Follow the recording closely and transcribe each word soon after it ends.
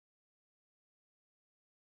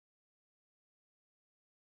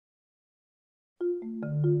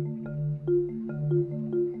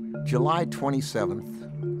July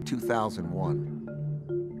 27th,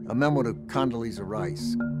 2001. A memo to Condoleezza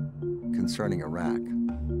Rice concerning Iraq.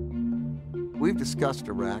 We've discussed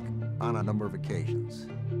Iraq on a number of occasions.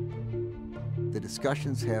 The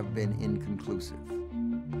discussions have been inconclusive.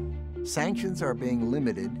 Sanctions are being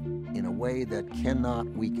limited in a way that cannot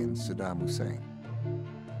weaken Saddam Hussein.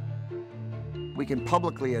 We can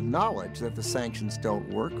publicly acknowledge that the sanctions don't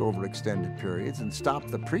work over extended periods and stop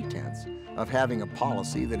the pretense of having a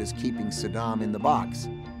policy that is keeping Saddam in the box,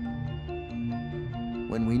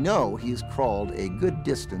 when we know he's crawled a good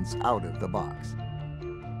distance out of the box.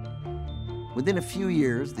 Within a few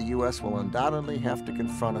years, the U.S. will undoubtedly have to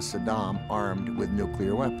confront a Saddam armed with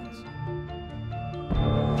nuclear weapons.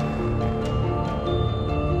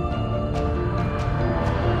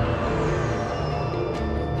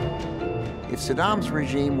 If Saddam's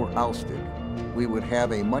regime were ousted, we would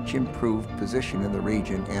have a much improved position in the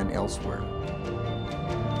region and elsewhere.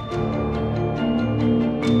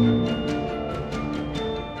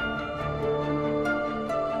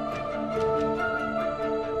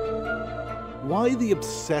 Why the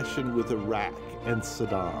obsession with Iraq and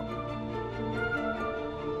Saddam?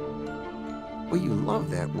 Well, you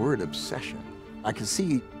love that word, obsession. I can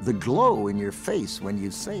see the glow in your face when you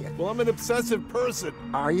say it. Well, I'm an obsessive person.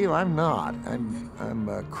 Are you? I'm not.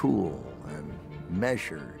 I'm cool. I'm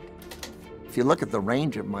measured. If you look at the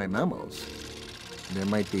range of my memos, there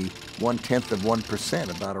might be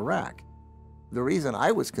 0.1% about Iraq. The reason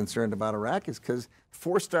I was concerned about Iraq is because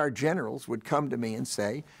four-star generals would come to me and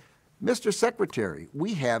say, Mr. Secretary,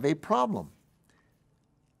 we have a problem.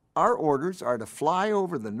 Our orders are to fly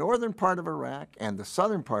over the northern part of Iraq and the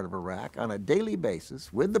southern part of Iraq on a daily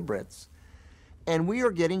basis with the Brits, and we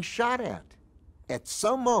are getting shot at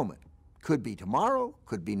some moment. Could be tomorrow,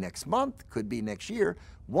 could be next month, could be next year.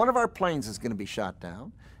 One of our planes is going to be shot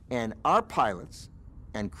down, and our pilots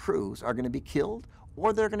and crews are going to be killed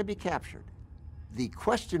or they're going to be captured. The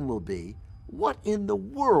question will be, what in the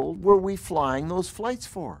world were we flying those flights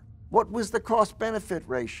for? What was the cost-benefit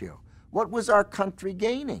ratio? What was our country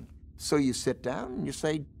gaining? So you sit down and you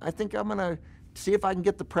say, I think I'm going to see if I can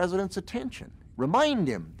get the president's attention. Remind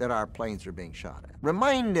him that our planes are being shot at.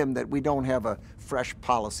 Remind him that we don't have a fresh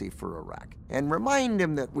policy for Iraq. And remind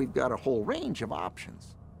him that we've got a whole range of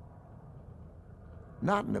options.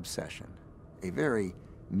 Not an obsession, a very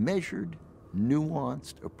measured,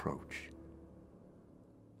 nuanced approach,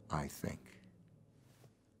 I think.